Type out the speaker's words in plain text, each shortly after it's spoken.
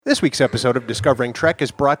This week's episode of Discovering Trek is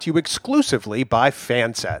brought to you exclusively by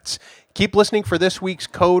Fansets. Keep listening for this week's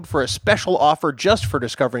code for a special offer just for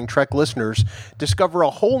Discovering Trek listeners. Discover a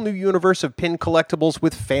whole new universe of pin collectibles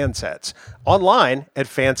with Fansets. Online at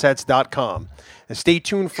fansets.com. And stay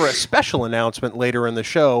tuned for a special announcement later in the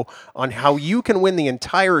show on how you can win the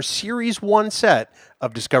entire Series 1 set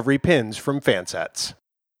of Discovery pins from Fansets.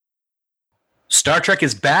 Star Trek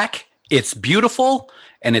is back, it's beautiful,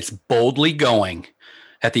 and it's boldly going.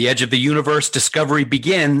 At the edge of the universe, Discovery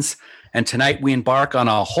begins, and tonight we embark on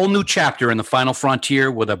a whole new chapter in the final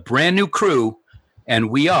frontier with a brand new crew,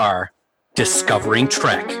 and we are Discovering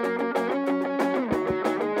Trek.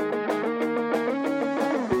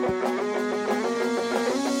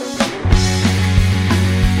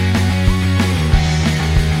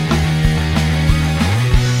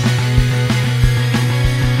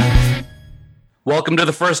 Welcome to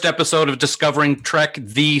the first episode of Discovering Trek,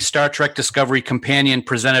 the Star Trek Discovery companion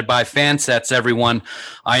presented by Fansets, everyone.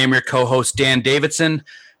 I am your co-host, Dan Davidson,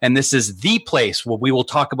 and this is the place where we will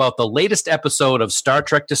talk about the latest episode of Star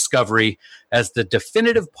Trek Discovery as the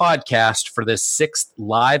definitive podcast for this sixth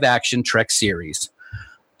live-action Trek series.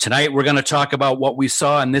 Tonight, we're going to talk about what we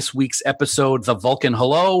saw in this week's episode, The Vulcan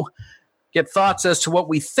Hello, get thoughts as to what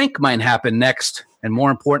we think might happen next, and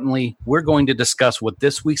more importantly, we're going to discuss what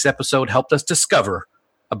this week's episode helped us discover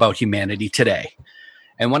about humanity today.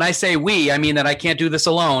 And when I say we, I mean that I can't do this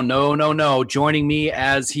alone. No. Joining me,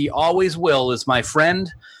 as he always will, is my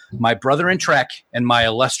friend, my brother in Trek, and my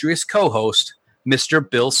illustrious co-host, Mr.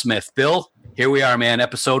 Bill Smith. Bill, here we are, man,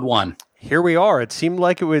 episode 1. Here we are. It seemed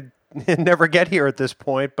like it would never get here at this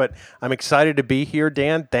point, but I'm excited to be here,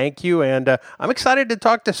 Dan. Thank you. And I'm excited to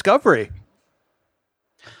talk Discovery.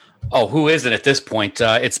 Oh, who isn't at this point?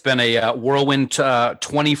 It's been a whirlwind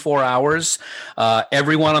 24 hours.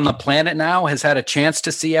 Everyone on the planet now has had a chance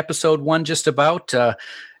to see episode 1 just about.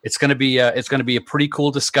 It's going to be a pretty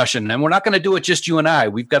cool discussion. And we're not going to do it just you and I.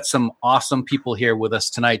 We've got some awesome people here with us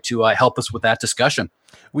tonight to help us with that discussion.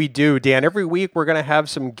 We do, Dan. Every week we're going to have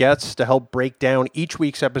some guests to help break down each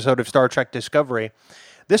week's episode of Star Trek Discovery.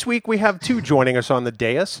 This week we have 2 joining us on the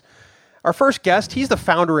dais. Our first guest, he's the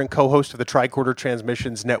founder and co-host of the Tricorder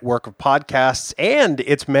Transmissions network of podcasts and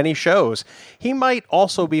its many shows. He might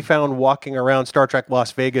also be found walking around Star Trek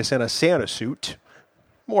Las Vegas in a Santa suit.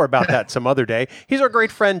 More about that some other day. He's our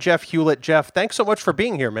great friend, Jeff Hewlett. Jeff, thanks so much for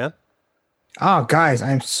being here, man. Oh, guys,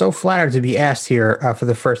 I'm so flattered to be asked here for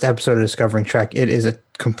the first episode of Discovering Trek. It is a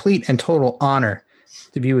complete and total honor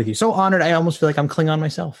to be with you. So honored, I almost feel like I'm Klingon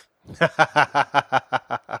myself.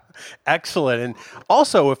 Excellent. And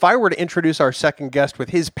also, if I were to introduce our second guest with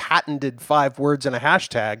his patented 5 words and a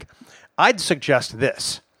hashtag, I'd suggest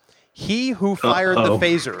this. He who fired the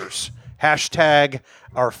phasers. Hashtag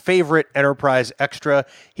our favorite Enterprise extra.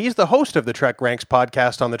 He's the host of the Trek Ranks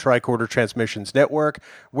podcast on the Tricorder Transmissions network,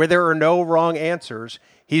 where there are no wrong answers.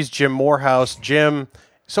 He's Jim Morehouse. Jim,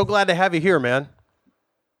 so glad to have you here, man.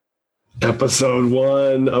 Episode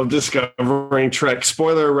 1 of Discovering Trek.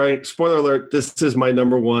 Spoiler alert, this is my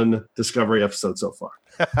number 1 Discovery episode so far.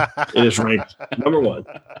 It is ranked number 1.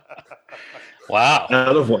 Wow.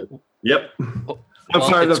 Out of 1. Yep. I'm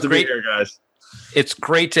fired up to be here, guys. It's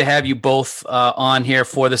great to have you both on here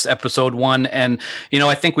for this episode 1. And,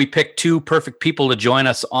 I think we picked 2 perfect people to join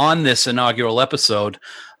us on this inaugural episode.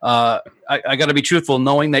 I got to be truthful,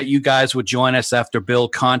 knowing that you guys would join us after Bill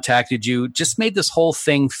contacted you just made this whole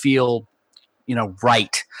thing feel,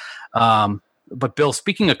 right. But Bill,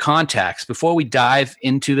 speaking of contacts, before we dive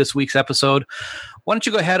into this week's episode, why don't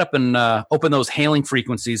you go ahead up and open those hailing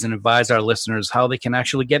frequencies and advise our listeners how they can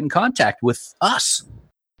actually get in contact with us?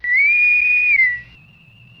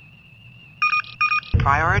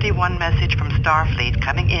 Priority 1 message from Starfleet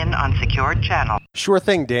coming in on secured channel. Sure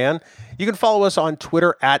thing, Dan. You can follow us on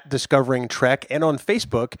Twitter at Discovering Trek, and on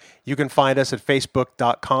Facebook, you can find us at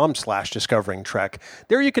facebook.com/Discovering Trek.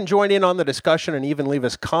 There you can join in on the discussion and even leave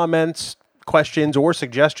us comments, questions, or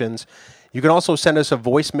suggestions. You can also send us a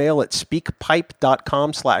voicemail at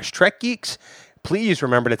speakpipe.com/TrekGeeks. Please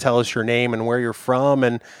remember to tell us your name and where you're from,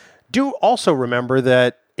 and do also remember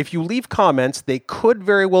that if you leave comments, they could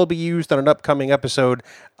very well be used on an upcoming episode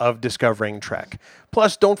of Discovering Trek.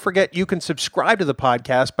 Plus, don't forget you can subscribe to the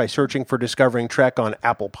podcast by searching for Discovering Trek on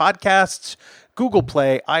Apple Podcasts, Google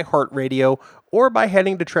Play, iHeartRadio, or by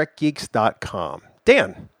heading to TrekGeeks.com.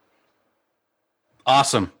 Dan.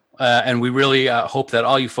 Awesome. And we really hope that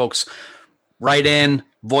all you folks write in,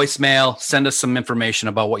 voicemail, send us some information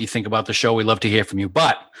about what you think about the show. We'd love to hear from you.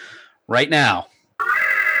 But right now,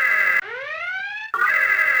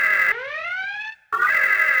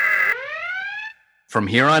 from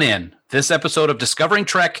here on in, this episode of Discovering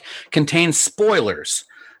Trek contains spoilers.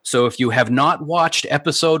 So if you have not watched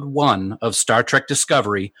episode 1 of Star Trek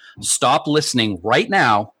Discovery, stop listening right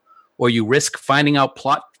now, or you risk finding out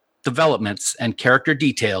plot developments and character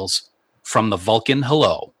details from the Vulcan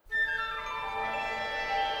Hello.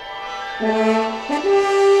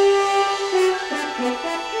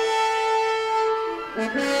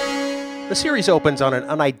 The series opens on an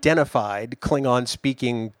unidentified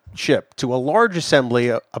Klingon-speaking ship to a large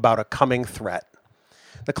assembly about a coming threat.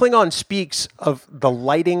 The Klingon speaks of the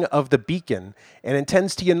lighting of the beacon and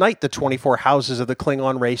intends to unite the 24 houses of the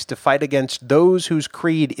Klingon race to fight against those whose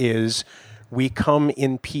creed is, "We come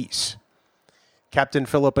in peace." Captain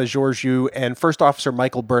Philippa Georgiou and First Officer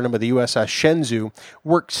Michael Burnham of the USS Shenzhou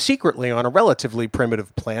work secretly on a relatively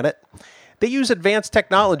primitive planet. They use advanced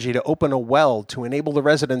technology to open a well to enable the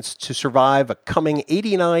residents to survive a coming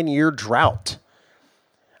 89-year drought.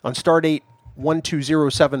 On Stardate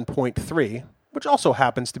 1207.3, which also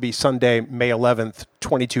happens to be Sunday, May 11th,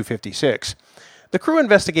 2256, the crew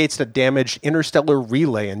investigates a damaged interstellar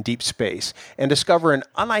relay in deep space and discover an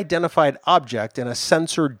unidentified object in a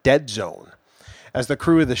sensor dead zone. As the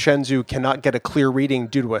crew of the Shenzhou cannot get a clear reading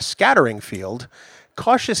due to a scattering field,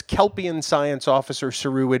 cautious Kelpian science officer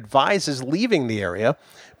Saru advises leaving the area,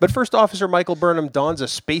 but First Officer Michael Burnham dons a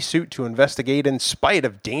spacesuit to investigate in spite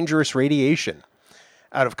of dangerous radiation.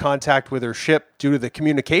 Out of contact with her ship due to the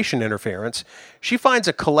communication interference, she finds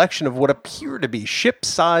a collection of what appear to be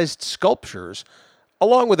ship-sized sculptures,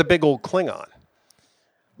 along with a big old Klingon.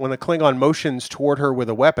 When the Klingon motions toward her with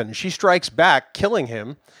a weapon, she strikes back, killing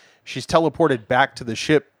him. She's teleported back to the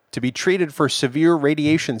ship to be treated for severe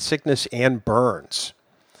radiation sickness and burns.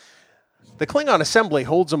 The Klingon assembly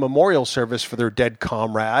holds a memorial service for their dead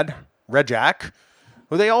comrade, Rejak,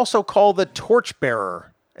 who they also call the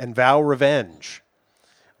Torchbearer, and vow revenge.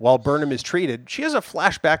 While Burnham is treated, she has a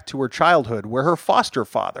flashback to her childhood where her foster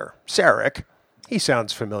father, Sarek, he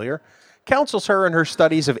sounds familiar, counsels her in her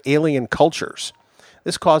studies of alien cultures.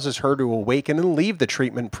 This causes her to awaken and leave the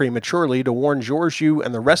treatment prematurely to warn Georgiou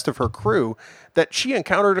and the rest of her crew that she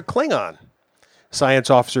encountered a Klingon. Science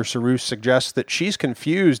Officer Saru suggests that she's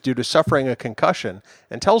confused due to suffering a concussion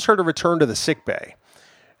and tells her to return to the sickbay.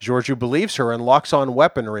 Georgiou believes her and locks on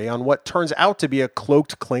weaponry on what turns out to be a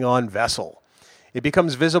cloaked Klingon vessel. It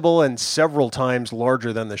becomes visible and several times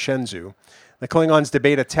larger than the Shenzhou. The Klingons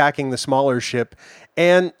debate attacking the smaller ship,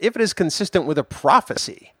 and if it is consistent with a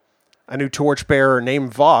prophecy. A new torchbearer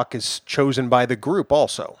named Vok is chosen by the group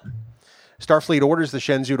also. Starfleet orders the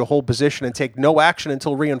Shenzhou to hold position and take no action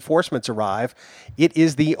until reinforcements arrive. It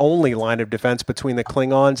is the only line of defense between the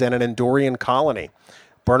Klingons and an Andorian colony.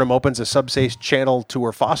 Burnham opens a subspace channel to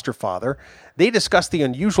her foster father. They discuss the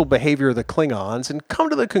unusual behavior of the Klingons and come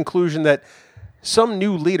to the conclusion that some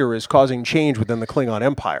new leader is causing change within the Klingon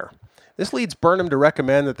Empire. This leads Burnham to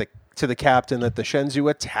recommend to the captain that the Shenzhou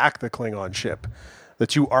attack the Klingon ship. The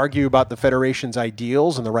two argue about the Federation's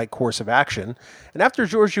ideals and the right course of action, and after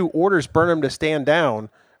Georgiou orders Burnham to stand down,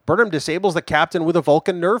 Burnham disables the captain with a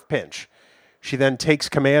Vulcan nerve pinch. She then takes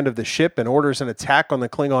command of the ship and orders an attack on the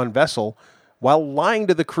Klingon vessel while lying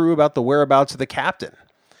to the crew about the whereabouts of the captain.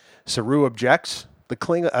 Saru objects.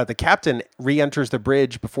 The captain re-enters the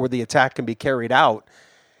bridge before the attack can be carried out,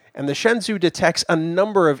 and the Shenzhou detects a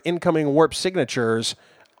number of incoming warp signatures,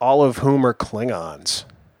 all of whom are Klingons.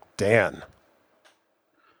 Dan.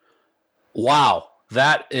 Wow,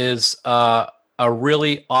 that is a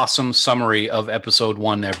really awesome summary of episode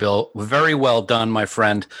 1 there, Bill. Very well done, my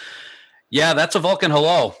friend. Yeah, that's a Vulcan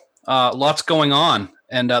hello. Lots going on.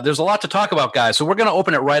 And there's a lot to talk about, guys. So we're going to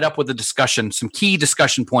open it right up with a discussion, some key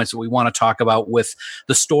discussion points that we want to talk about with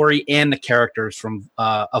the story and the characters from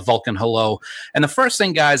A Vulcan Hello. And the first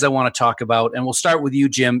thing, guys, I want to talk about, and we'll start with you,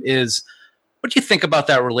 Jim, is what do you think about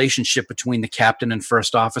that relationship between the captain and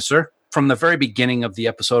first officer from the very beginning of the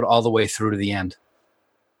episode all the way through to the end?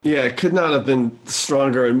 Yeah, it could not have been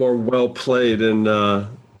stronger and more well played in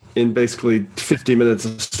basically 50 minutes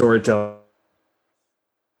of storytelling.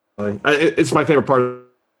 It's my favorite part of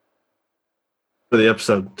the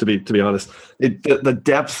episode, to be honest. The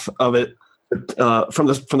depth of it from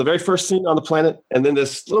the very first scene on the planet, and then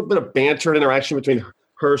this little bit of banter interaction between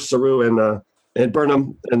her, Saru, and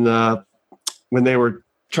Burnham, and when they were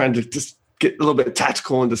trying to just get a little bit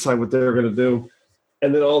tactical and decide what they were going to do,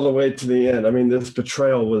 and then all the way to the end. I mean, this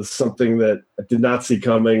betrayal was something that I did not see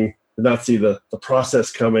coming. Did not see the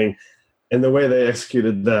process coming. And the way they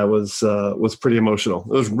executed that was pretty emotional.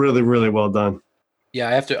 It was really, really well done. Yeah,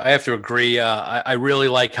 I have to agree. I really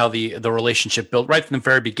like how the relationship built right from the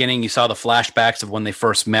very beginning. You saw the flashbacks of when they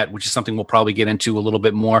first met, which is something we'll probably get into a little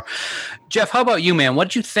bit more. Jeff, how about you, man? What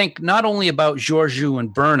did you think not only about Georgiou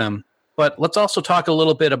and Burnham, but let's also talk a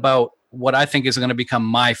little bit about what I think is going to become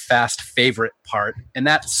my fast favorite part, and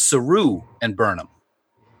that's Saru and Burnham.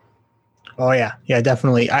 Oh yeah,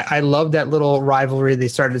 definitely. I love that little rivalry they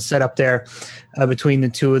started to set up there between the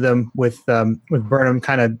two of them, with Burnham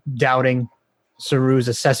kind of doubting Saru's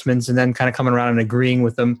assessments and then kind of coming around and agreeing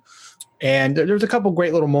with them. And there's a couple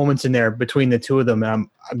great little moments in there between the two of them. I'm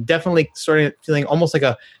definitely sort of feeling almost like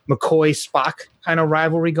a McCoy-Spock kind of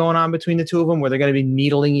rivalry going on between the two of them, where they're going to be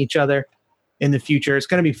needling each other in the future. It's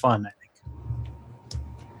going to be fun, I think.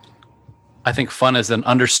 I think fun is an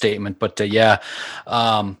understatement, but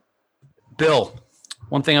Bill,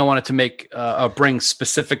 one thing I wanted to bring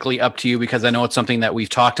specifically up to you, because I know it's something that we've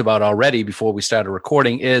talked about already before we started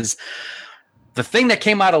recording, is the thing that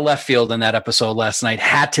came out of left field in that episode last night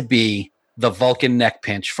had to be the Vulcan neck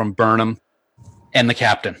pinch from Burnham and the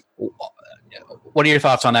captain. What are your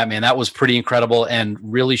thoughts on that, man? That was pretty incredible and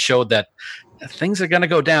really showed that things are going to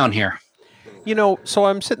go down here. So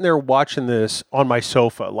I'm sitting there watching this on my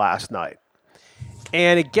sofa last night,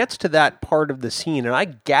 and it gets to that part of the scene, and I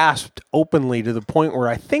gasped openly to the point where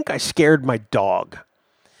I think I scared my dog.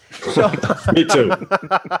 So, Me too.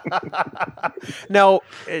 Now,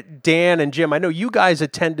 Dan and Jim, I know you guys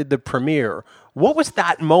attended the premiere. What was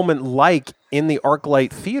that moment like in the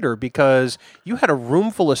ArcLight Theater? Because you had a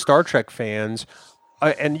room full of Star Trek fans,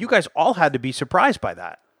 and you guys all had to be surprised by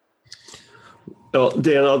that. Well,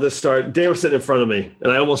 Dan, I'll just start. Dan was sitting in front of me,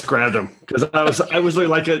 and I almost grabbed him because I was really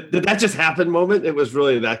like did that just happen moment? It was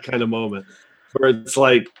really that kind of moment where it's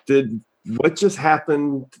like, what just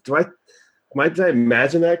happened? Did I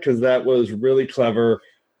imagine that? Because that was really clever,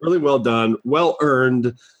 really well done, well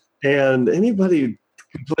earned, and anybody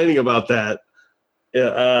complaining about that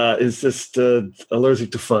is just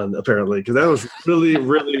allergic to fun, apparently, because that was really,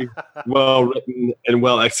 really well written and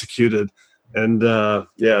well executed. And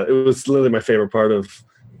it was literally my favorite part of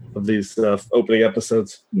these opening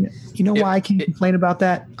episodes. You know why I can't complain about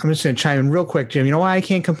that? I'm just going to chime in real quick, Jim. You know why I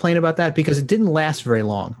can't complain about that? Because it didn't last very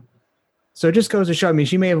long. So it just goes to show, I mean,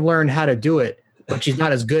 she may have learned how to do it, but she's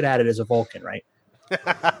not as good at it as a Vulcan, right?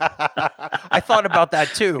 I thought about that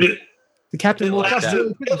too. The captain it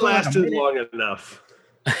lasted long enough.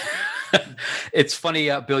 It's funny,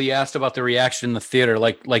 Bill, you asked about the reaction in the theater.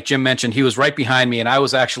 Like Jim mentioned, he was right behind me, and I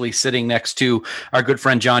was actually sitting next to our good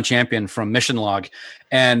friend John Champion from Mission Log.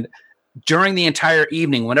 And during the entire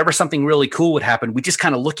evening, whenever something really cool would happen, we just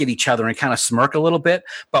kind of look at each other and kind of smirk a little bit.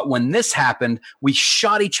 But when this happened, we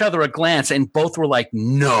shot each other a glance, and both were like,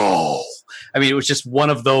 no. I mean, it was just one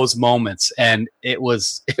of those moments, and it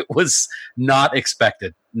was not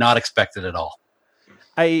expected at all.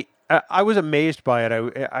 I was amazed by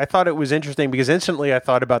it. I thought it was interesting because instantly I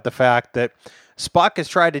thought about the fact that Spock has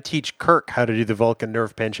tried to teach Kirk how to do the Vulcan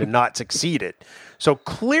nerve pinch and not succeeded. So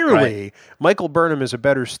clearly, Michael Burnham is a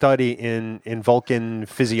better study in Vulcan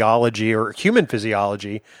physiology or human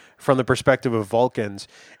physiology from the perspective of Vulcans.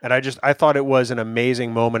 And I thought it was an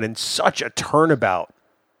amazing moment and such a turnabout.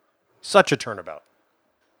 Such a turnabout.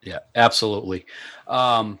 Yeah, absolutely.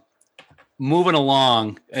 Moving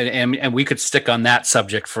along, and we could stick on that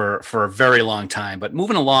subject for a very long time, but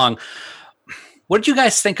moving along, what did you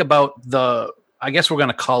guys think about I guess we're going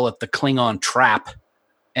to call it the Klingon trap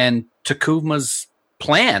and Takuma's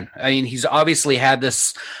plan? I mean, he's obviously had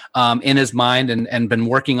this in his mind and been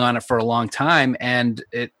working on it for a long time, and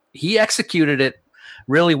he executed it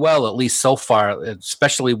really well, at least so far,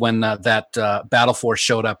 especially when that Battle Force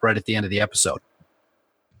showed up right at the end of the episode.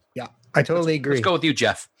 Yeah, I totally agree. Let's go with you,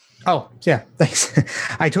 Jeff. Oh, yeah, thanks.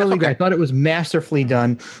 I totally agree. I thought it was masterfully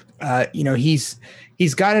done.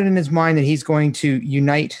 He's got it in his mind that he's going to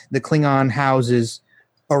unite the Klingon houses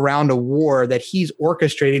around a war that he's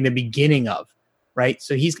orchestrating the beginning of, right?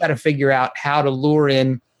 So he's got to figure out how to lure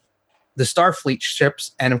in the Starfleet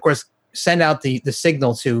ships and, of course, send out the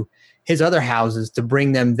signal to his other houses to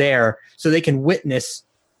bring them there so they can witness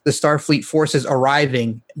the Starfleet forces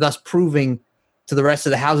arriving, thus proving to the rest of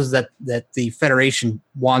the houses that the Federation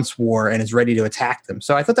wants war and is ready to attack them.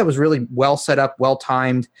 So I thought that was really well set up, well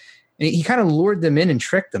timed. And he kind of lured them in and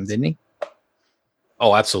tricked them, didn't he?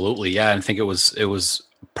 Oh, absolutely. Yeah. I think it was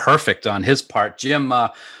perfect on his part. Jim,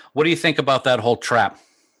 what do you think about that whole trap?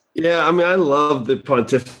 Yeah, I mean, I love the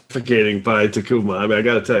pontificating by Takuma. I mean, I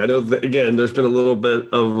got to tell you, I know that, again, there's been a little bit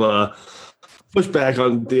of pushback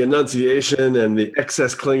on the enunciation and the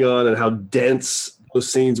excess Klingon and how dense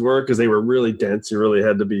those scenes were, because they were really dense. You really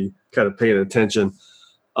had to be kind of paying attention.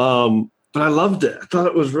 But I loved it. I thought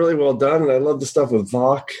it was really well done, and I love the stuff with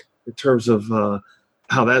Vok in terms of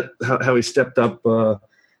how he stepped up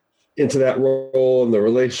into that role and the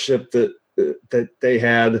relationship that they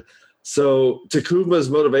had. So Takuma's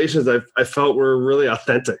motivations, I felt were really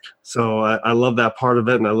authentic. So I love that part of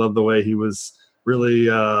it, and I love the way he was really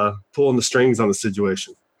pulling the strings on the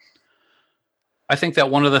situation. I think that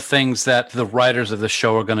one of the things that the writers of the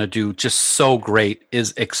show are going to do just so great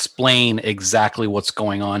is explain exactly what's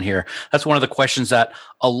going on here. That's one of the questions that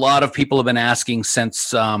a lot of people have been asking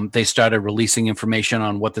since they started releasing information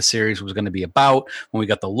on what the series was going to be about, when we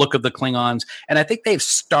got the look of the Klingons. And I think they've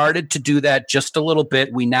started to do that just a little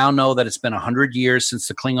bit. We now know that it's been 100 years since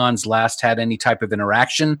the Klingons last had any type of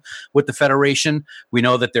interaction with the Federation. We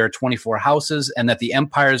know that there are 24 houses and that the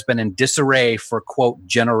Empire has been in disarray for, quote,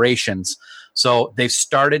 generations. So they've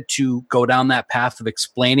started to go down that path of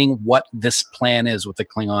explaining what this plan is with the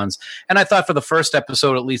Klingons. And I thought for the first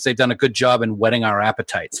episode, at least, they've done a good job in whetting our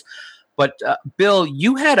appetites. But Bill,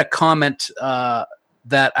 you had a comment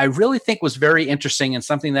that I really think was very interesting and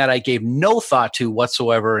something that I gave no thought to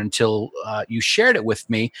whatsoever until you shared it with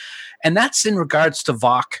me. And that's in regards to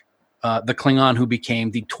Vok, the Klingon who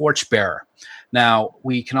became the torchbearer. Now,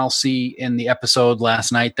 we can all see in the episode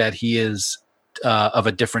last night that he is of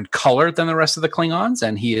a different color than the rest of the Klingons,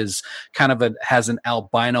 and he is kind of has an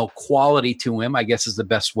albino quality to him, I guess is the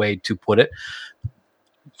best way to put it.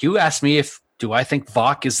 You asked me do I think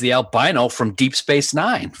Vok is the albino from Deep Space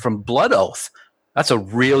Nine, from Blood Oath? That's a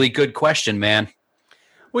really good question, man.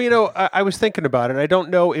 Well, I was thinking about it. I don't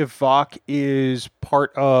know if Vok is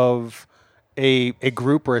part of a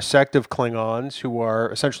group or a sect of Klingons who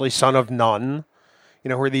are essentially son of none,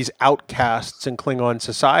 who are these outcasts in Klingon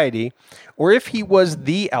society, or if he was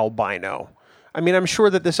the albino. I mean, I'm sure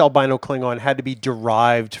that this albino Klingon had to be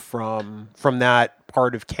derived from that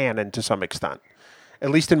part of canon to some extent, at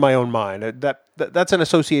least in my own mind. That's an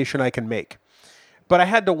association I can make. But I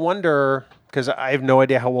had to wonder, because I have no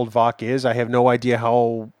idea how old Vok is. I have no idea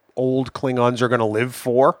how old Klingons are going to live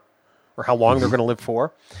for, or how long they're going to live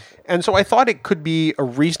for. And so I thought it could be a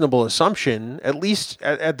reasonable assumption, at least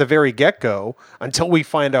at the very get-go, until we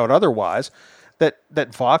find out otherwise, that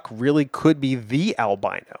Vok really could be the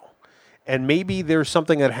albino. And maybe there's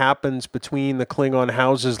something that happens between the Klingon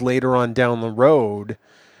houses later on down the road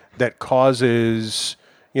that causes,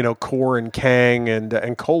 Kor and Kang and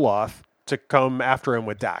Koloth to come after him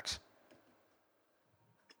with Dax.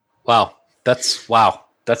 Wow. That's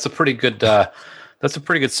a pretty good that's a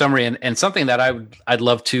pretty good summary, and something that I'd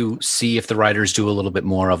love to see if the writers do a little bit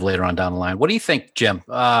more of later on down the line. What do you think, Jim?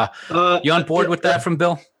 You on board with that from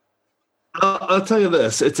Bill? I'll tell you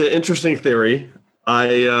this: it's an interesting theory.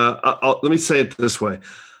 Let me say it this way: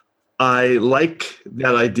 I like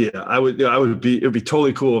that idea. It would be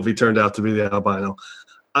totally cool if he turned out to be the albino.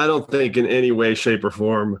 I don't think in any way, shape, or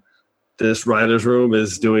form this writers' room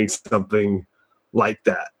is doing something like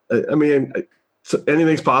that. I mean. So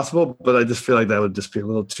anything's possible, but I just feel like that would just be a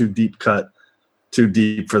little too deep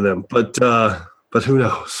for them. But who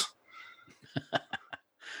knows?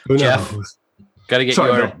 Who Jeff, knows? Got to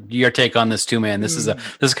get your take on this too, man. This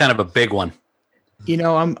is kind of a big one.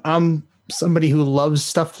 I'm somebody who loves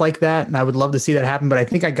stuff like that, and I would love to see that happen. But I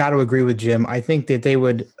think I got to agree with Jim. I think that they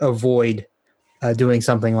would avoid doing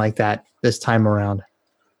something like that this time around.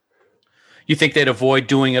 You think they'd avoid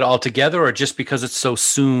doing it altogether, or just because it's so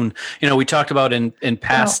soon? We talked about in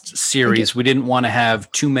past series, we didn't want to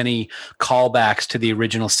have too many callbacks to the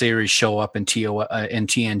original series show up in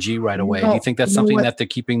TNG right away. Do you think that's something that they're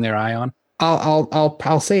keeping their eye on?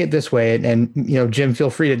 I'll say it this way, and Jim, feel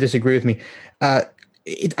free to disagree with me.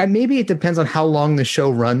 Maybe it depends on how long the show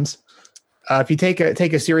runs. If you take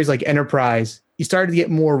a series like Enterprise, you started to get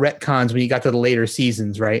more retcons when you got to the later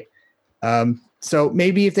seasons, right? So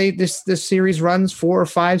maybe if this series runs 4 or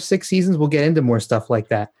 5, 6 seasons, we'll get into more stuff like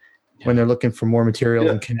that when they're looking for more material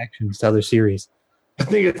and connections to other series. I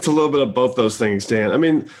think it's a little bit of both those things, Dan. I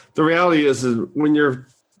mean, the reality is when you're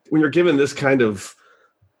given this kind of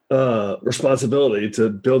responsibility to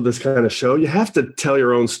build this kind of show, you have to tell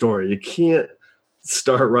your own story. You can't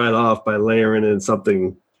start right off by layering in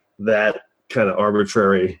something that kind of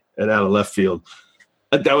arbitrary and out of left field.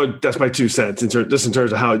 That's my 2 cents in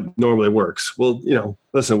terms of how it normally works. Well,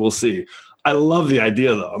 listen, we'll see. I love the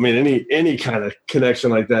idea, though. I mean, any kind of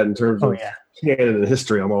connection like that in terms of canon and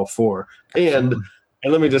history, I'm all for. And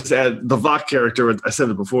let me just add the Vok character. I said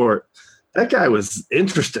it before. That guy was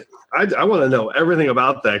interesting. I want to know everything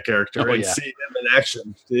about that character and see him in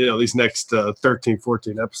action. These next 13,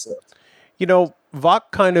 14 episodes. Vok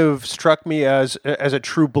kind of struck me as a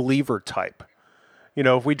true believer type.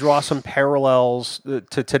 If we draw some parallels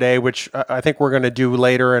to today, which I think we're going to do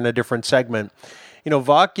later in a different segment,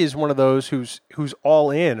 Vok is one of those who's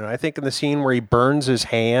all in. And I think in the scene where he burns his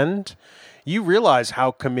hand, you realize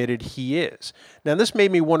how committed he is. Now, this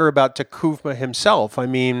made me wonder about T'Kuvma himself. I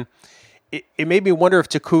mean, it made me wonder if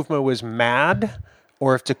T'Kuvma was mad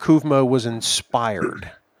or if T'Kuvma was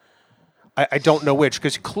inspired. I don't know which,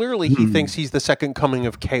 because clearly he thinks he's the second coming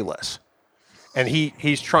of Kahless. And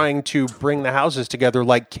he's trying to bring the houses together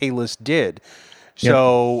like Kahless did.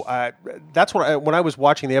 So that's what when I was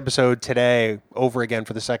watching the episode today over again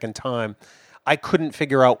for the second time, I couldn't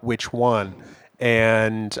figure out which one.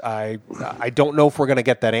 And I don't know if we're going to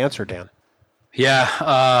get that answer, Dan.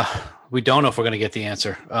 Yeah, we don't know if we're going to get the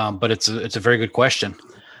answer, but it's a very good question.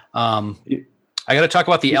 I got to talk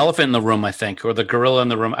about the elephant in the room, I think, or the gorilla in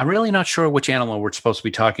the room. I'm really not sure which animal we're supposed to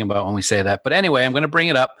be talking about when we say that. But anyway, I'm going to bring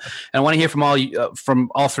it up, and I want to hear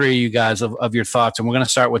from all three of you guys of your thoughts. And we're going to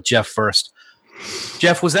start with Jeff first.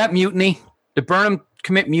 Jeff, was that mutiny? Did Burnham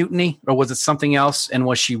commit mutiny, or was it something else? And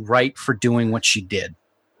was she right for doing what she did?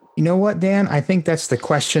 You know what, Dan? I think that's the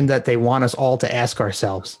question that they want us all to ask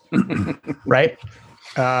ourselves, right?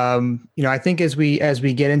 I think as we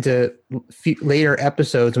get into later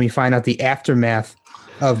episodes and we find out the aftermath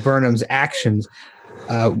of Burnham's actions,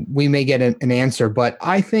 we may get an answer. But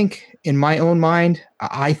I think, in my own mind,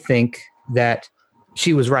 I think that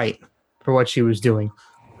she was right for what she was doing.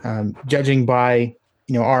 Judging by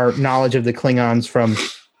our knowledge of the Klingons from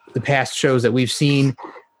the past shows that we've seen,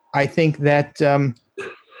 I think that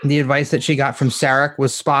the advice that she got from Sarek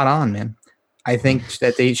was spot on, man. I think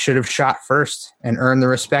that they should have shot first and earned the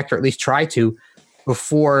respect, or at least try to,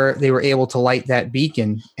 before they were able to light that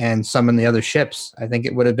beacon and summon the other ships. I think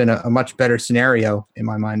it would have been a much better scenario in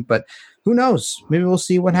my mind. But who knows? Maybe we'll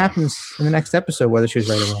see what happens in the next episode, whether she was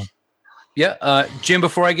right or wrong. Yeah, Jim,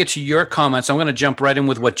 before I get to your comments, I'm going to jump right in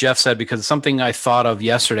with what Jeff said, because something I thought of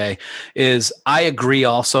yesterday is I agree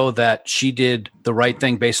also that she did the right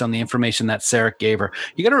thing based on the information that Sarek gave her.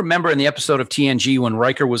 You got to remember in the episode of TNG when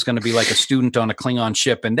Riker was going to be like a student on a Klingon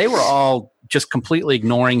ship, and they were all just completely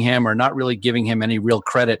ignoring him or not really giving him any real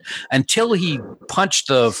credit until he punched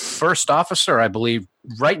the first officer, I believe,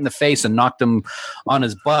 right in the face and knocked him on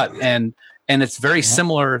his butt. And it's very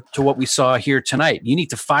similar to what we saw here tonight. You need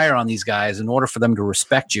to fire on these guys in order for them to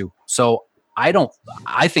respect you. So I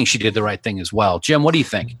think she did the right thing as well. Jim, what do you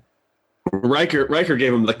think? Riker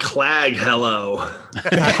gave him the Clag hello.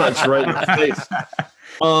 Punch right in the face.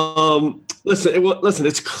 Listen,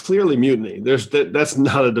 it's clearly mutiny. That's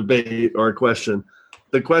not a debate or a question.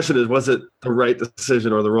 The question is, was it the right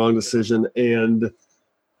decision or the wrong decision? And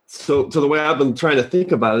so the way I've been trying to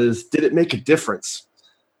think about it is, did it make a difference?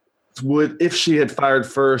 If she had fired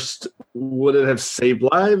first, would it have saved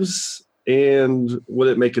lives, and would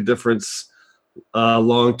it make a difference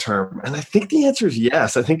long term? And I think the answer is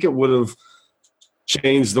yes. I think it would have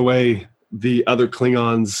changed the way the other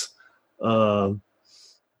Klingons are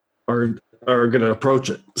going to approach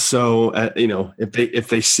it. So if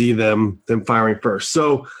they see them firing first,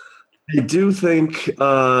 so I do think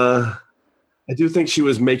she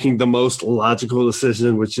was making the most logical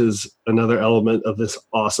decision, which is another element of this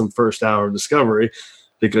awesome first hour of Discovery,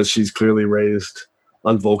 because she's clearly raised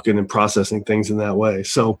on Vulcan and processing things in that way.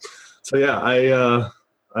 So yeah, I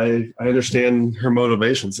understand her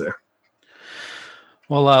motivations there.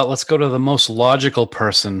 Well, let's go to the most logical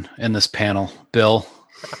person in this panel, Bill.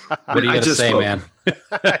 What do you got to say, man?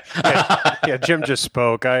 yeah, Jim just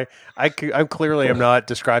spoke. I clearly am not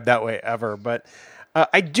described that way ever, but.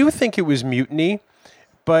 I do think it was mutiny,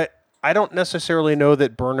 but I don't necessarily know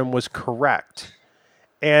that Burnham was correct.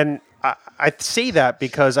 And I say that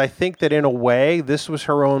because I think that in a way, this was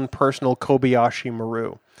her own personal Kobayashi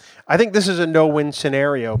Maru. I think this is a no-win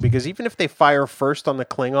scenario, because even if they fire first on the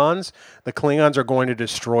Klingons are going to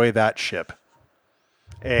destroy that ship.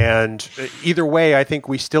 And either way, I think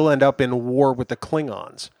we still end up in war with the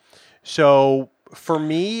Klingons. So for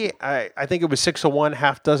me, I think it was 6 of one,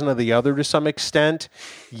 half dozen of the other to some extent.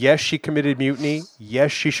 Yes, she committed mutiny.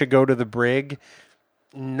 Yes, she should go to the brig.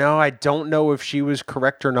 No, I don't know if she was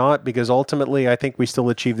correct or not, because ultimately I think we still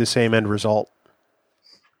achieved the same end result.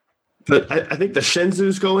 But I think the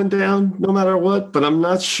Shenzhou's going down no matter what, but I'm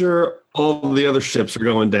not sure all the other ships are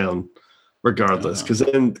going down regardless, because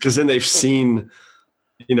then they've seen,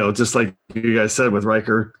 just like you guys said with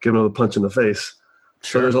Riker giving him a punch in the face.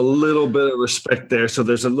 Sure. So there's a little bit of respect there. So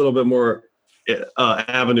there's a little bit more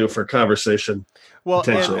avenue for conversation. Well,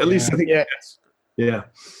 potentially, at least I think. Yeah.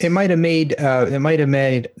 It might have made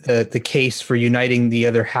the case for uniting the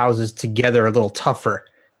other houses together a little tougher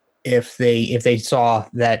if they saw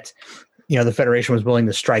that the Federation was willing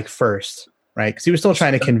to strike first, right? Because he was still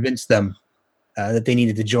trying to convince them that they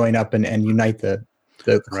needed to join up and unite the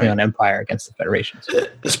the Klingon Empire against the Federation. So.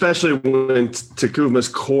 Especially when T'Kuvma's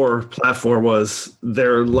core platform was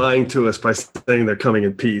they're lying to us by saying they're coming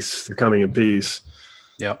in peace. They're coming in peace.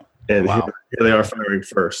 Yep. And here they are firing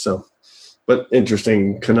first. So, but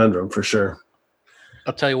interesting conundrum for sure.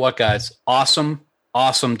 I'll tell you what, guys. Awesome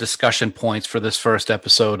discussion points for this first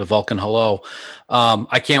episode of Vulcan Hello.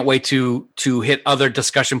 I can't wait to hit other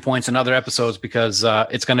discussion points in other episodes because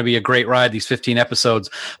it's going to be a great ride, these 15 episodes.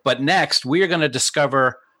 But next, we are going to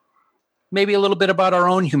discover maybe a little bit about our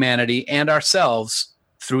own humanity and ourselves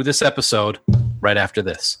through this episode right after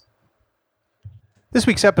this. This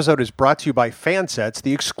week's episode is brought to you by Fansets,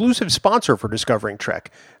 the exclusive sponsor for Discovering Trek.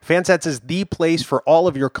 Fansets is the place for all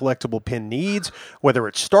of your collectible pin needs, whether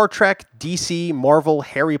it's Star Trek, DC, Marvel,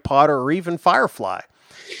 Harry Potter, or even Firefly.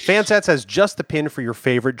 Fansets has just the pin for your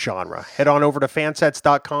favorite genre. Head on over to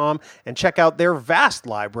fansets.com and check out their vast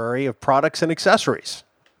library of products and accessories.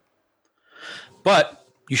 But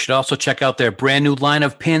you should also check out their brand new line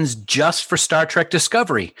of pins just for Star Trek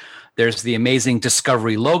Discovery. There's the amazing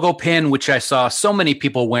Discovery logo pin, which I saw so many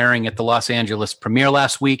people wearing at the Los Angeles premiere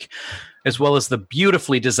last week, as well as the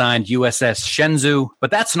beautifully designed USS Shenzhou.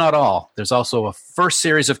 But that's not all. There's also a first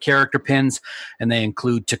series of character pins, and they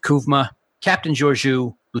include T'Kuvma, Captain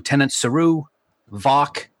Georgiou, Lieutenant Saru,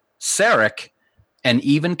 Vok, Sarek, and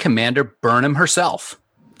even Commander Burnham herself.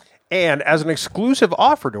 And as an exclusive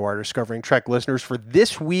offer to our Discovering Trek listeners for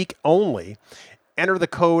this week only, enter the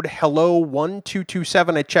code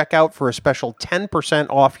HELLO1227 at checkout for a special 10%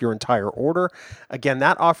 off your entire order. Again,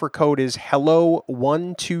 that offer code is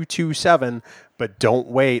HELLO1227, but don't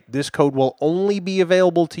wait. This code will only be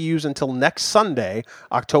available to use until next Sunday,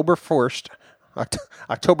 October 1st,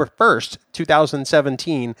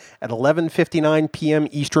 2017 at 11:59 p.m.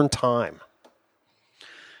 Eastern Time.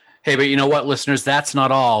 Hey, but you know what, listeners? That's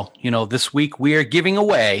not all. This week we are giving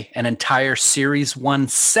away an entire Series 1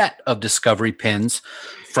 set of Discovery pins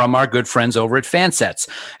from our good friends over at Fansets.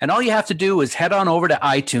 And all you have to do is head on over to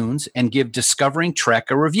iTunes and give Discovering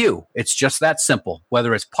Trek a review. It's just that simple.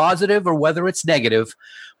 Whether it's positive or whether it's negative,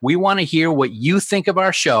 we want to hear what you think of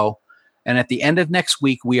our show. And at the end of next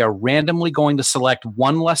week, we are randomly going to select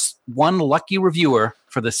one lucky reviewer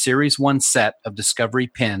for the Series 1 set of Discovery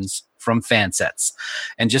pins from Fansets.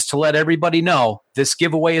 And just to let everybody know, this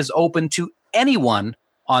giveaway is open to anyone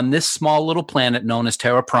on this small little planet known as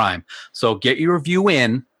Terra Prime. So get your review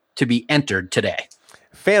in to be entered today.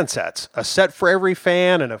 Fansets, a set for every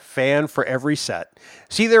fan and a fan for every set.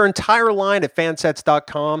 See their entire line at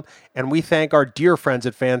fansets.com, and we thank our dear friends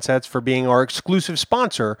at Fansets for being our exclusive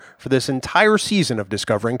sponsor for this entire season of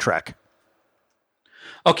Discovering Trek.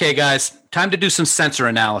 Okay, guys, time to do some sensor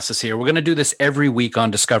analysis here. We're going to do this every week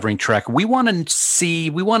on Discovering Trek. We want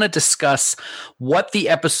to discuss what the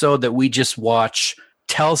episode that we just watched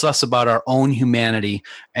tells us about our own humanity,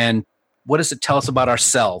 and what does it tell us about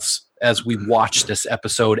ourselves as we watch this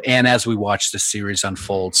episode and as we watch this series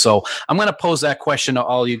unfold. So I'm going to pose that question to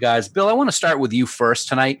all you guys. Bill, I want to start with you first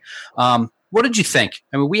tonight. What did you think?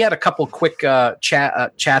 I mean, we had a couple quick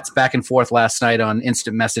chats back and forth last night on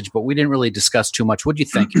Instant Message, but we didn't really discuss too much. What did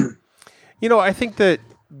you think? I think that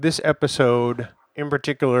this episode in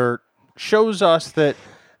particular shows us that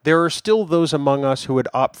there are still those among us who would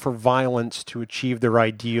opt for violence to achieve their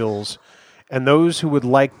ideals, and those who would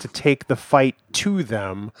like to take the fight to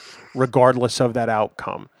them regardless of that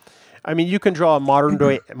outcome. I mean, you can draw a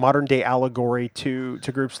modern day allegory to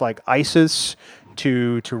groups like ISIS,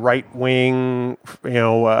 to right wing,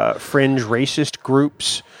 fringe racist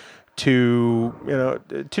groups, to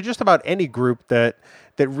just about any group that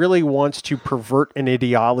really wants to pervert an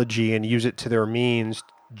ideology and use it to their means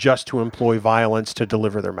just to employ violence to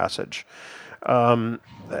deliver their message.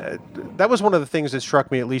 That was one of the things that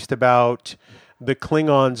struck me, at least, about the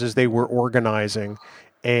Klingons as they were organizing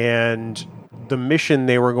and the mission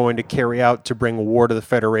they were going to carry out to bring war to the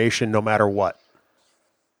Federation no matter what.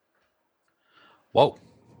 Whoa.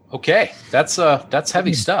 Okay. That's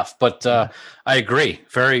heavy stuff, but I agree.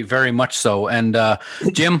 Very, very much so. And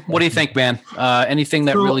Jim, what do you think, man? Anything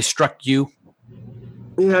that really struck you?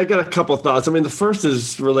 Yeah, I got a couple of thoughts. I mean, the first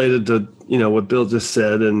is related to, what Bill just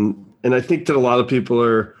said. And I think that a lot of people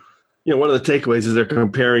are, one of the takeaways is they're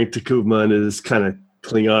comparing T'Kuvma and his kind of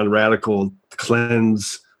Klingon radical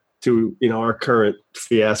cleanse to, our current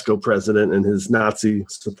fiasco president and his Nazi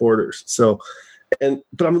supporters. So,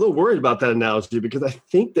 but I'm a little worried about that analogy because I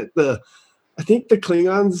think that the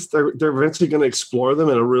Klingons, they're eventually going to explore them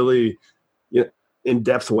in a really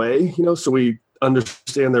in-depth way, so we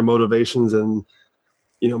understand their motivations and,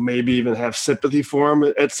 maybe even have sympathy for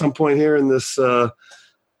them at some point here in this,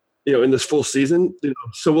 in this full season,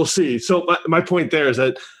 so we'll see. So my point there is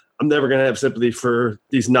that I'm never going to have sympathy for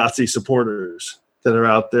these Nazi supporters that are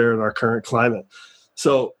out there in our current climate.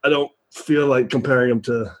 So I don't feel like comparing them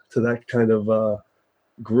to that kind of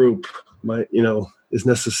group is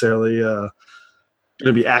necessarily going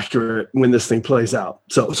to be accurate when this thing plays out.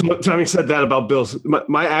 So having said that about Bill's,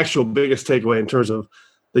 my actual biggest takeaway in terms of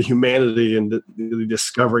the humanity and the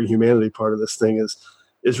discovering humanity part of this thing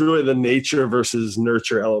is really the nature versus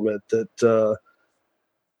nurture element that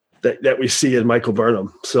we see in Michael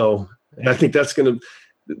Burnham. So I think that's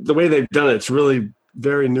the way they've done it, it's really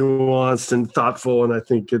very nuanced and thoughtful. And I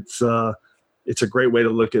think it's a great way to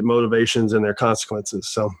look at motivations and their consequences.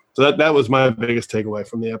 So that was my biggest takeaway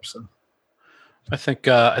from the episode. I think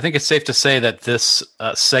it's safe to say that this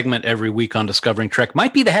segment every week on Discovering Trek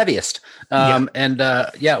might be the heaviest.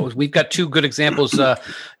 We've got two good examples.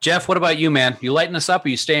 Jeff, what about you, man? You lighting us up, or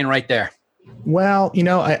you staying right there? Well,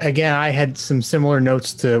 I had some similar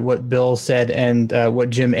notes to what Bill said and what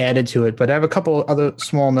Jim added to it, but I have a couple other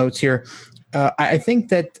small notes here. I think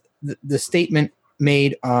that the statement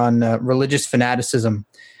made on religious fanaticism,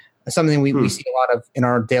 something we see a lot of in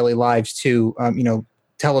our daily lives too.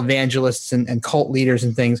 Televangelists and cult leaders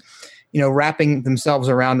and things, wrapping themselves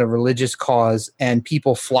around a religious cause and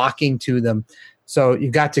people flocking to them. So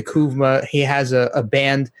you've got T'Kuvma. He has a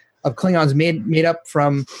band of Klingons made up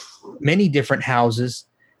from many different houses,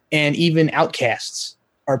 and even outcasts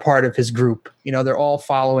are part of his group. They're all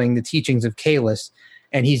following the teachings of Kahless,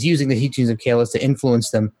 and he's using the teachings of Kahless to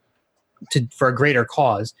influence them for a greater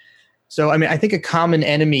cause. So, I think a common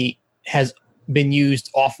enemy has been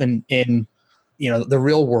used often in the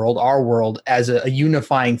real world, our world, as a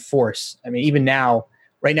unifying force. Even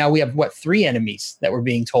right now we have 3 enemies that we're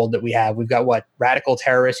being told that we have. We've got radical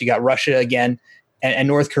terrorists. You got Russia again, and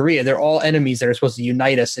North Korea. They're all enemies that are supposed to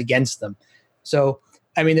unite us against them. So,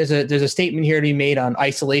 there's a statement here to be made on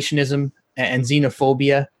isolationism and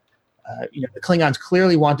xenophobia. The Klingons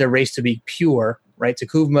clearly want their race to be pure, right?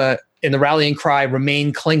 T'Kuvma in the rallying cry,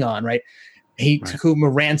 "Remain Klingon," right?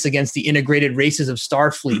 T'Kuvma rants against the integrated races of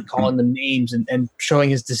Starfleet, calling them names and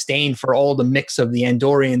showing his disdain for all the mix of the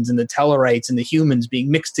Andorians and the Tellarites and the humans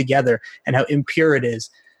being mixed together and how impure it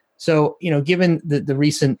is. So, given the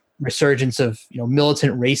recent resurgence of,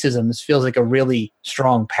 militant racism, this feels like a really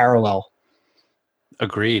strong parallel.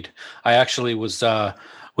 Agreed. I actually was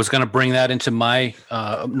going to bring that into my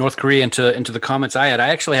North Korea into the comments I had. I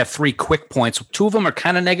actually have 3 quick points. 2 of them are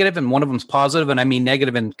kind of negative and one of them's positive, and I mean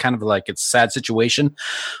negative in kind of like it's a sad situation.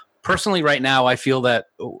 Personally, right now, I feel that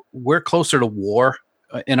we're closer to war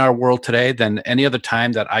in our world today than any other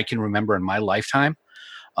time that I can remember in my lifetime.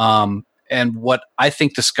 And what I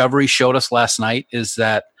think Discovery showed us last night is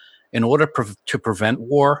that in order to prevent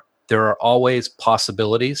war, there are always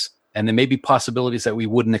possibilities. And there may be possibilities that we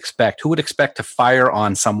wouldn't expect. Who would expect to fire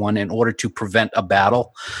on someone in order to prevent a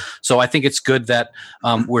battle? So I think it's good that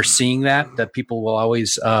we're seeing that people will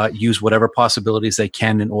always use whatever possibilities they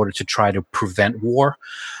can in order to try to prevent war.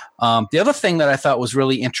 The other thing that I thought was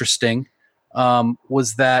really interesting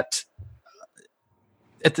was that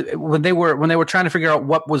when they were trying to figure out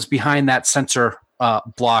what was behind that sensor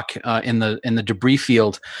block in the debris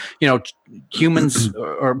field, humans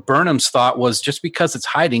or Burnham's thought was just because it's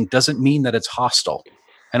hiding doesn't mean that it's hostile.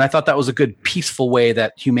 And I thought that was a good peaceful way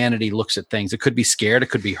that humanity looks at things. It could be scared,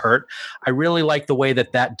 it could be hurt. I really like the way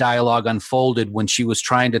that dialogue unfolded when she was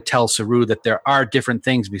trying to tell Saru that there are different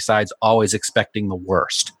things besides always expecting the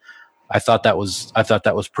worst. I thought that was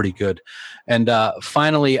pretty good. And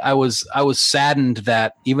finally, I was saddened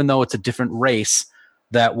that even though it's a different race,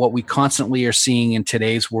 that what we constantly are seeing in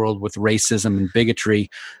today's world with racism and bigotry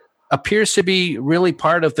appears to be really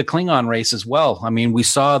part of the Klingon race as well. I mean, we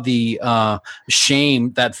saw the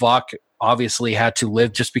shame that Vok obviously had to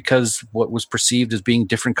live just because what was perceived as being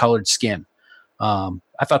different colored skin.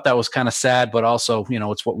 I thought that was kind of sad, but also,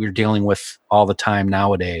 it's what we're dealing with all the time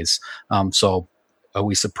nowadays. So are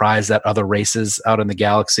we surprised that other races out in the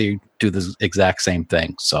galaxy do the exact same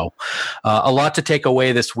thing? So a lot to take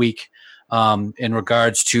away this week in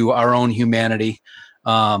regards to our own humanity.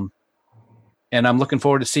 And I'm looking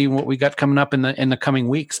forward to seeing what we got coming up in the coming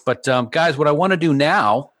weeks. But guys, what I want to do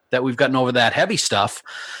now that we've gotten over that heavy stuff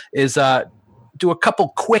is do a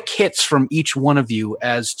couple quick hits from each one of you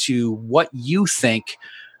as to what you think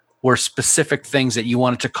were specific things that you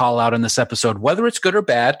wanted to call out in this episode, whether it's good or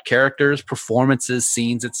bad, characters, performances,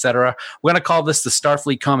 scenes, etc. We're going to call this the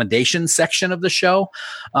Starfleet commendation section of the show.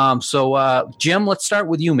 So Jim, let's start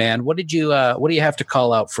with you, man. What do you have to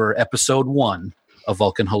call out for episode 1 of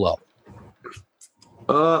Vulcan Hello?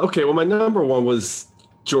 Okay, well, my number 1 was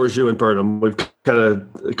Georgiou and Burnham. We've kind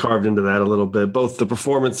of carved into that a little bit, both the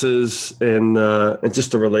performances and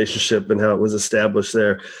just the relationship and how it was established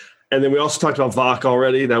there. And then we also talked about Vok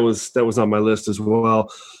already. That was on my list as well.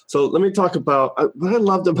 So let me talk about what I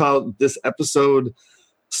loved about this episode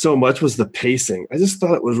so much was the pacing. I just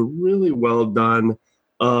thought it was really well done.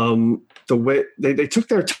 The way they took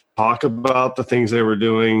their talk about the things they were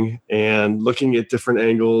doing and looking at different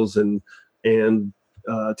angles and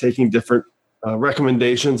taking different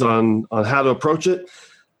recommendations on how to approach it.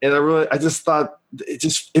 And I just thought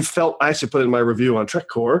it felt, I actually put it in my review on Trek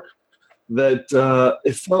Core, that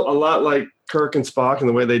it felt a lot like Kirk and Spock and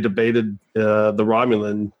the way they debated the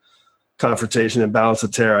Romulan confrontation and Balance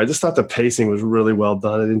of Terror. I just thought the pacing was really well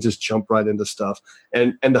done. It didn't just jump right into stuff.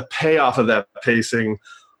 And the payoff of that pacing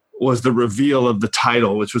was the reveal of the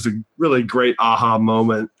title, which was a really great aha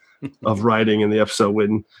moment of writing in the episode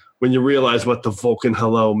when you realize what the Vulcan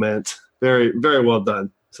hello meant. Very, very well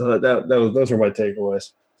done. So those were my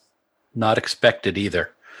takeaways. Not expected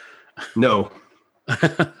either. No.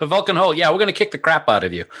 Vulcan Hole, yeah, we're going to kick the crap out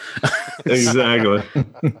of you. Exactly.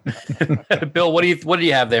 Bill, what do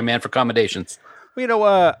you have there, man, for accommodations?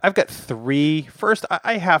 Well, I've got three. First,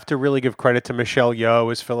 I have to really give credit to Michelle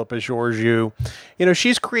Yeoh as Philippa Georgiou.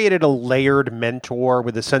 She's created a layered mentor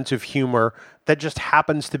with a sense of humor that just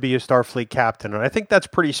happens to be a Starfleet captain, and I think that's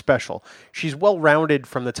pretty special. She's well-rounded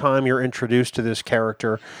from the time you're introduced to this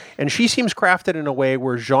character, and she seems crafted in a way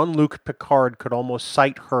where Jean-Luc Picard could almost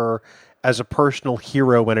cite her as a personal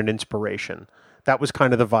hero and an inspiration. That was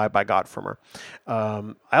kind of the vibe I got from her.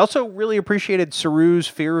 I also really appreciated Saru's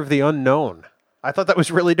fear of the unknown. I thought that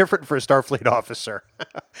was really different for a Starfleet officer.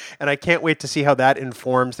 And I can't wait to see how that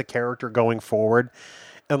informs the character going forward.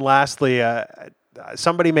 And lastly,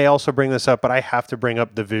 somebody may also bring this up, but I have to bring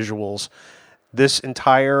up the visuals. This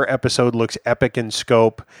entire episode looks epic in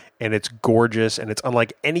scope, and it's gorgeous, and it's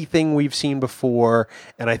unlike anything we've seen before,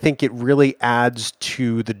 and I think it really adds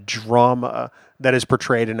to the drama that is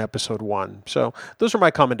portrayed in episode 1. So those are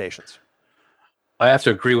my commendations. I have to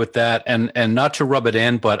agree with that, and not to rub it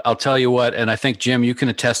in, but I'll tell you what, and I think, Jim, you can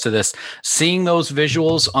attest to this, seeing those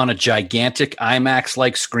visuals on a gigantic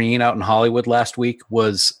IMAX-like screen out in Hollywood last week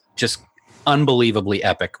was just unbelievably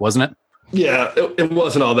epic, wasn't it? Yeah, it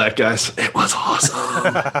wasn't all that, guys. It was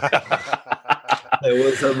awesome. It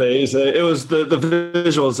was amazing. It was the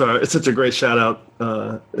visuals it's such a great shout out.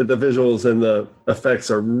 The visuals and the effects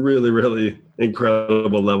are really, really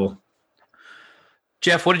incredible level.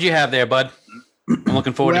 Jeff, what did you have there, bud? I'm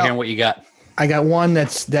looking forward to hearing what you got. I got one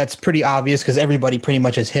that's pretty obvious because everybody pretty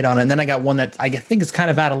much has hit on it. And then I got one that I think is kind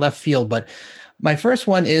of out of left field. But my first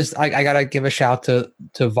one is I got to give a shout to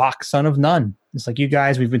Vok, Son of None. It's like, you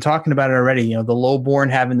guys, we've been talking about it already. The lowborn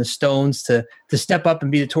having the stones to step up and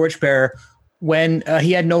be the torchbearer when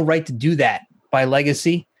he had no right to do that by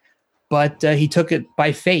legacy, but he took it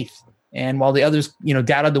by faith. And while the others,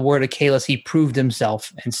 doubted the word of Kahless, he proved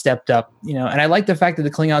himself and stepped up. And I like the fact that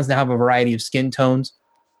the Klingons now have a variety of skin tones.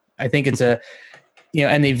 I think it's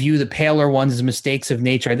and they view the paler ones as mistakes of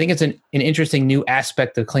nature. I think it's an interesting new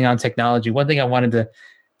aspect of Klingon technology. One thing I wanted to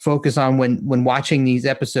focus on when watching these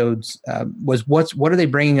episodes was what are they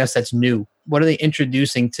bringing us that's new? What are they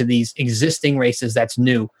introducing to these existing races that's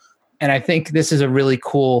new? And I think this is a really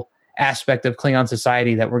cool aspect of Klingon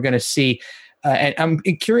society that we're going to see. And I'm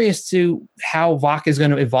curious to how Vok is going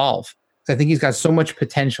to evolve. I think he's got so much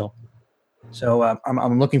potential. So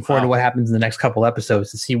I'm looking forward to what happens in the next couple episodes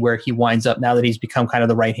to see where he winds up now that he's become kind of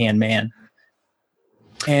the right-hand man.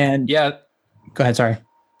 And yeah, go ahead. Sorry.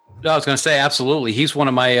 No, I was going to say, absolutely. He's one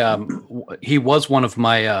of my, he was one of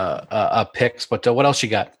my picks, but what else you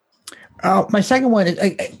got? My second one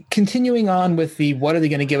is continuing on with the what are they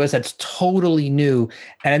going to give us that's totally new,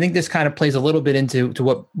 and I think this kind of plays a little bit into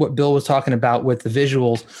what Bill was talking about with the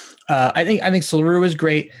visuals. I think Saru is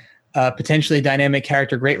great, potentially a dynamic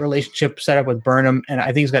character, great relationship set up with Burnham, and I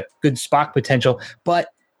think he's got good Spock potential. But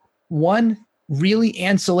one really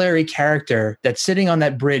ancillary character that's sitting on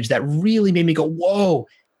that bridge that really made me go, "Whoa!"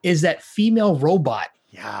 is that female robot.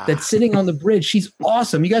 Yeah. That's sitting on the bridge. She's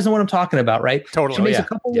awesome. You guys know what I'm talking about, right? Totally. She makes a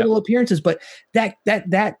couple little appearances, but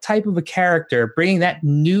that type of a character, bringing that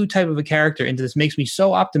new type of a character into this makes me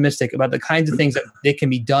so optimistic about the kinds of things that they can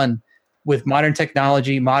be done with modern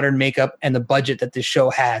technology, modern makeup, and the budget that this show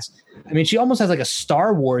has. I mean, she almost has like a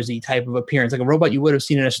Star Wars-y type of appearance, like a robot you would have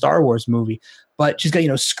seen in a Star Wars movie. But she's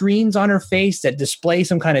got, screens on her face that display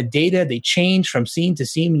some kind of data. They change from scene to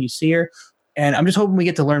scene when you see her. And I'm just hoping we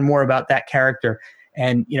get to learn more about that character.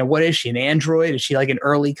 And, what is she, an android? Is she like an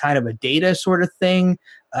early kind of a Data sort of thing?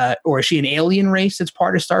 Or is she an alien race that's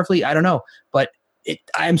part of Starfleet? I don't know. But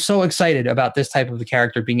I'm so excited about this type of a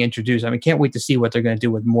character being introduced. I mean, can't wait to see what they're going to do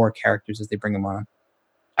with more characters as they bring them on.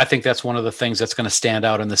 I think that's one of the things that's going to stand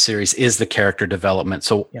out in the series is the character development.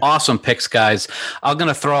 So awesome picks, guys. I'm going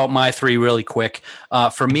to throw out my three really quick.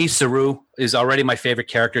 For me, Saru is already my favorite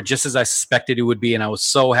character, just as I suspected he would be. And I was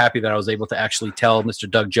so happy that I was able to actually tell Mr.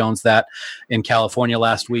 Doug Jones that in California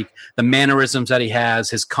last week. The mannerisms that he has,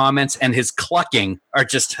 his comments, and his clucking are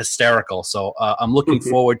just hysterical. So I'm looking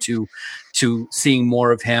forward to seeing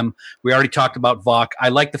more of him. We already talked about Vok. I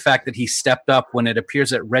like the fact that he stepped up when it appears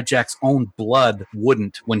that Red Jack's own blood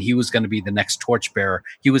wouldn't when he was going to be the next torchbearer.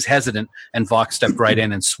 He was hesitant, and Vok stepped right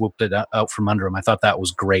in and swooped it out from under him. I thought that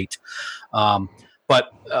was great. But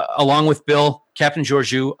along with Bill, Captain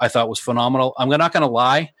Georgiou, I thought was phenomenal. I'm not going to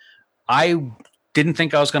lie. I didn't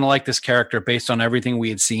think I was going to like this character based on everything we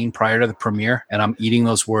had seen prior to the premiere, and I'm eating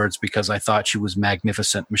those words because I thought she was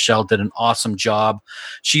magnificent. Michelle did an awesome job.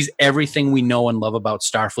 She's everything we know and love about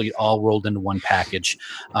Starfleet all rolled into one package.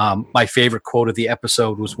 My favorite quote of the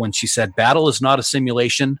episode was when she said, "Battle is not a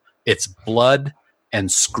simulation. It's blood and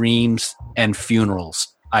screams and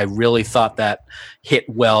funerals." I really thought that hit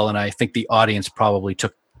well, and I think the audience probably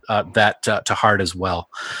took that to heart as well.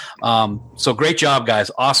 So great job, guys.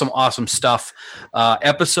 Awesome stuff.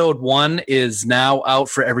 Episode 1 is now out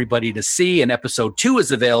for everybody to see, and episode 2 is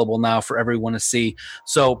available now for everyone to see.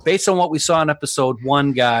 So based on what we saw in episode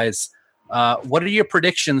 1, guys, what are your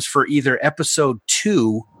predictions for either episode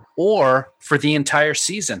 2 or for the entire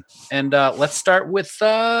season? And let's start with,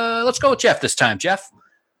 let's go with Jeff this time. Jeff?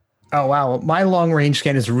 Oh, wow. My long range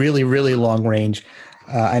scan is really, really long range.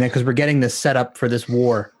 I know, because we're getting this set up for this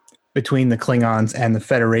war between the Klingons and the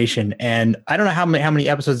Federation. And I don't know how many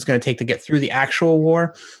episodes it's going to take to get through the actual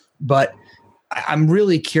war, but I'm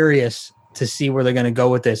really curious to see where they're going to go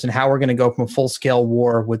with this and how we're going to go from a full-scale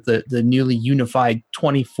war with the newly unified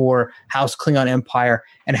 24-house Klingon Empire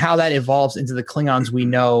and how that evolves into the Klingons we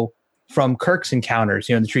know from Kirk's encounters,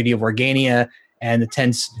 the Treaty of Organia and the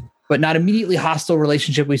tense but not immediately hostile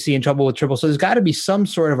relationship we see in Trouble with Tribble. So there's got to be some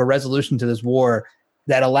sort of a resolution to this war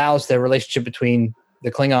that allows the relationship between the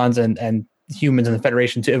Klingons and humans and the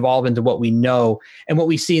Federation to evolve into what we know and what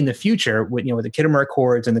we see in the future with the Khitomer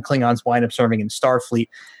Accords and the Klingons wind up serving in Starfleet.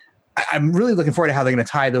 I'm really looking forward to how they're going to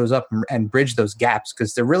tie those up and bridge those gaps,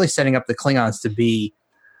 because they're really setting up the Klingons to be,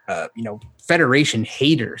 Federation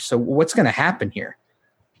haters. So what's going to happen here?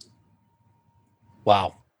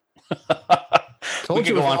 Wow. We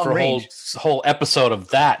could go on for a whole episode of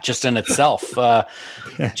that just in itself.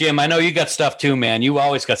 Jim, I know you got stuff too, man. You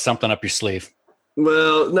always got something up your sleeve.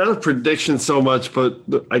 Well, not a prediction so much, but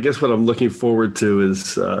I guess what I'm looking forward to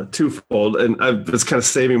is twofold. And I was kind of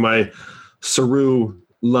saving my Saru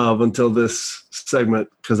love until this segment,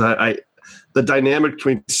 because the dynamic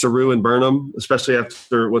between Saru and Burnham, especially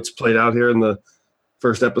after what's played out here in the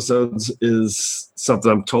first episodes, is something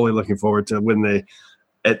I'm totally looking forward to when they,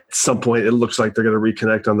 at some point, it looks like they're going to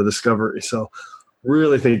reconnect on the Discovery. So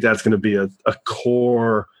really think that's going to be a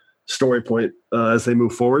core story point as they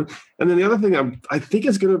move forward. And then the other thing I think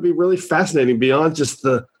is going to be really fascinating beyond just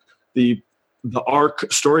the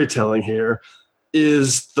arc storytelling here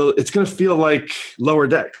is it's going to feel like Lower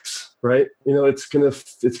Decks, right? It's going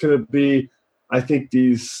to be, I think,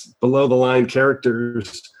 these below the line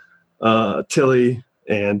characters, Tilly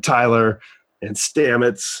and Tyler and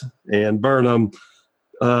Stamets and Burnham,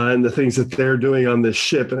 and the things that they're doing on this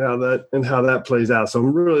ship and how that plays out. So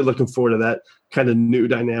I'm really looking forward to that kind of new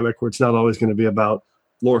dynamic where it's not always going to be about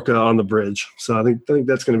Lorca on the bridge. So I think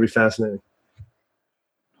that's going to be fascinating.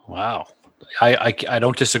 Wow. I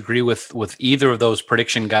don't disagree with either of those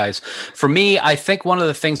prediction guys. For me, I think one of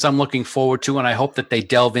the things I'm looking forward to, and I hope that they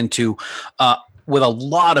delve into with a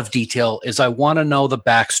lot of detail, is I want to know the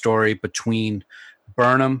backstory between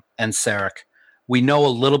Burnham and Sarek. We know a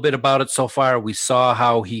little bit about it so far. We saw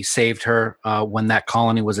how he saved her when that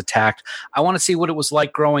colony was attacked. I want to see what it was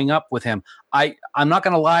like growing up with him. I'm not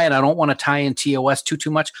going to lie, and I don't want to tie in TOS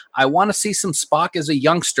too much. I want to see some Spock as a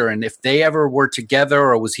youngster, and if they ever were together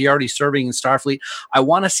or was he already serving in Starfleet, I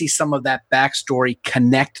want to see some of that backstory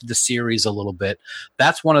connect the series a little bit.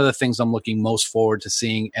 That's one of the things I'm looking most forward to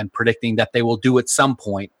seeing and predicting that they will do at some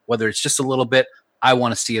point. Whether it's just a little bit, I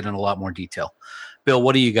want to see it in a lot more detail. Bill,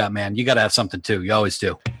 what do you got, man? You got to have something too. You always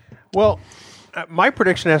do. Well, my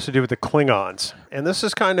prediction has to do with the Klingons, and this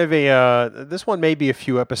is kind of this one may be a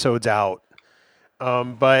few episodes out,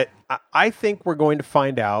 but I think we're going to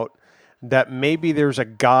find out that maybe there's a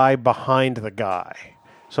guy behind the guy.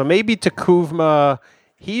 So maybe T'Kuvma,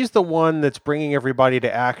 he's the one that's bringing everybody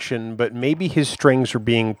to action, but maybe his strings are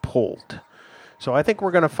being pulled. So I think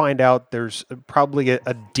we're going to find out there's probably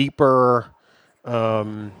a deeper, I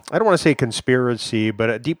don't want to say conspiracy, but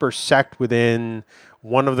a deeper sect within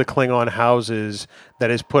one of the Klingon houses that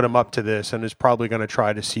has put him up to this and is probably going to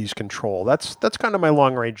try to seize control. That's kind of my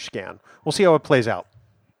long-range scan. We'll see how it plays out.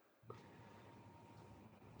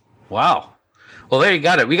 Wow. Well, there you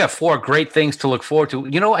got it. We got 4 great things to look forward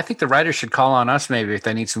to. I think the writers should call on us maybe if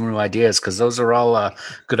they need some new ideas, because those are all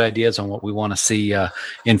good ideas on what we want to see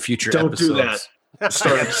in future episodes. Don't do that.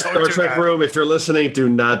 Star Trek Room, if you're listening, do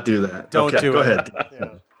not do that. Don't do go it. ahead.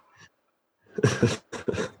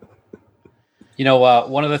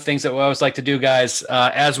 One of the things that we always like to do, guys,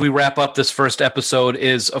 as we wrap up this first episode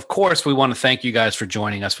is, of course, we want to thank you guys for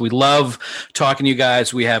joining us. We love talking to you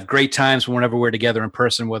guys. We have great times whenever we're together in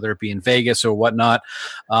person, whether it be in Vegas or whatnot.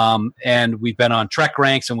 And we've been on Trek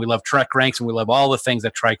Ranks, and we love Trek Ranks, and we love all the things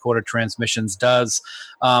that Tricorder Transmissions does.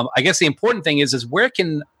 I guess the important thing is where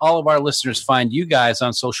can all of our listeners find you guys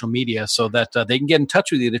on social media so that they can get in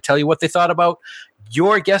touch with you to tell you what they thought about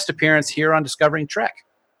your guest appearance here on Discovering Trek?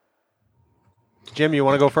 Jim, you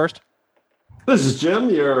want to go first? This is Jim,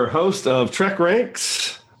 your host of Trek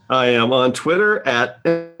Ranks. I am on Twitter at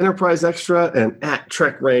Enterprise Extra and at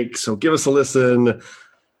Trek Ranks. So give us a listen.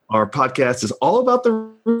 Our podcast is all about the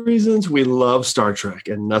reasons we love Star Trek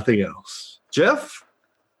and nothing else. Jeff?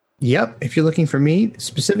 Yep. If you're looking for me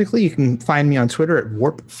specifically, you can find me on Twitter at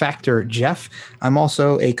Warp Factor Jeff. I'm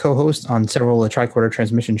also a co-host on several Tricorder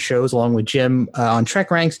Transmission shows, along with Jim on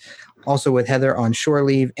Trek Ranks, also with Heather on Shore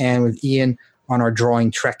Leave, and with Ian on our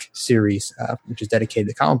Drawing Trek series, which is dedicated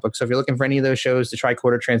to comic books. So if you're looking for any of those shows, the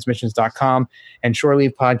tricordertransmissions.com and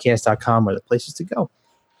shoreleavepodcast.com are the places to go.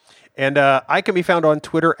 And I can be found on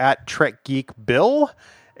Twitter at TrekGeekBill.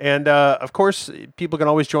 And of course, people can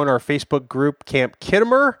always join our Facebook group, Camp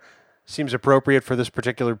Kittimer. Seems appropriate for this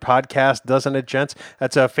particular podcast, doesn't it, gents?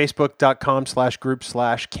 That's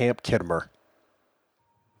facebook.com/group/Camp Kittimer.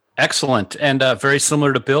 Excellent. And very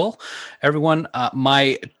similar to Bill, everyone,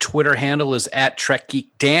 my Twitter handle is at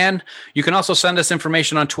TrekGeekDan. You can also send us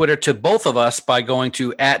information on Twitter to both of us by going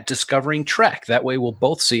to at Discovering Trek. That way we'll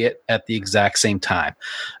both see it at the exact same time.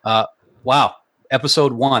 Wow.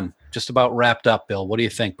 Episode 1 just about wrapped up, Bill. What do you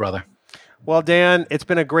think, brother? Well, Dan, it's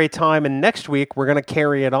been a great time. And next week, we're going to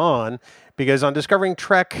carry it on because on Discovering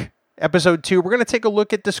Trek Episode 2, we're going to take a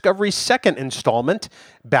look at Discovery's second installment,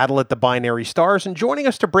 Battle at the Binary Stars, and joining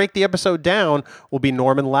us to break the episode down will be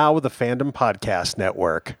Norman Lau of the Fandom Podcast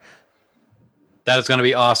Network. That is going to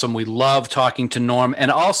be awesome. We love talking to Norm. And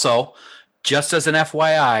also, just as an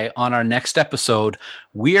FYI, on our next episode,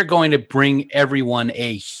 we are going to bring everyone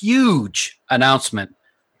a huge announcement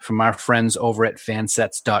from our friends over at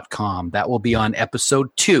fansets.com. That will be on Episode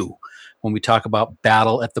 2. When we talk about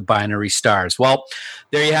Battle at the Binary Stars. Well,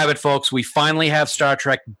 there you have it, folks. We finally have Star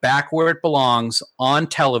Trek back where it belongs on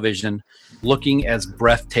television, looking as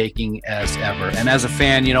breathtaking as ever. And as a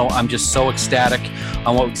fan, I'm just so ecstatic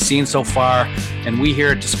on what we've seen so far. And we here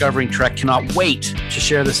at Discovering Trek cannot wait to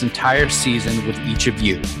share this entire season with each of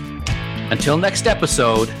you. Until next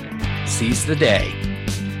episode, seize the day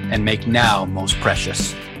and make now most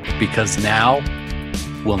precious, because now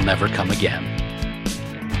will never come again.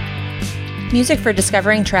 Music for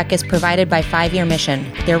Discovering Trek is provided by 5 Year Mission.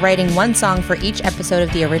 They're writing one song for each episode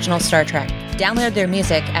of the original Star Trek. Download their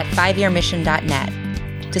music at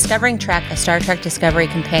 5yearmission.net. Discovering Trek, a Star Trek Discovery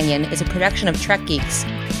companion, is a production of Trek Geeks.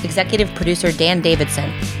 Executive producer Dan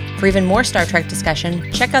Davidson. For even more Star Trek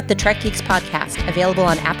discussion, check out the Trek Geeks podcast, available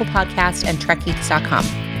on Apple Podcasts and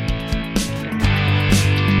TrekGeeks.com.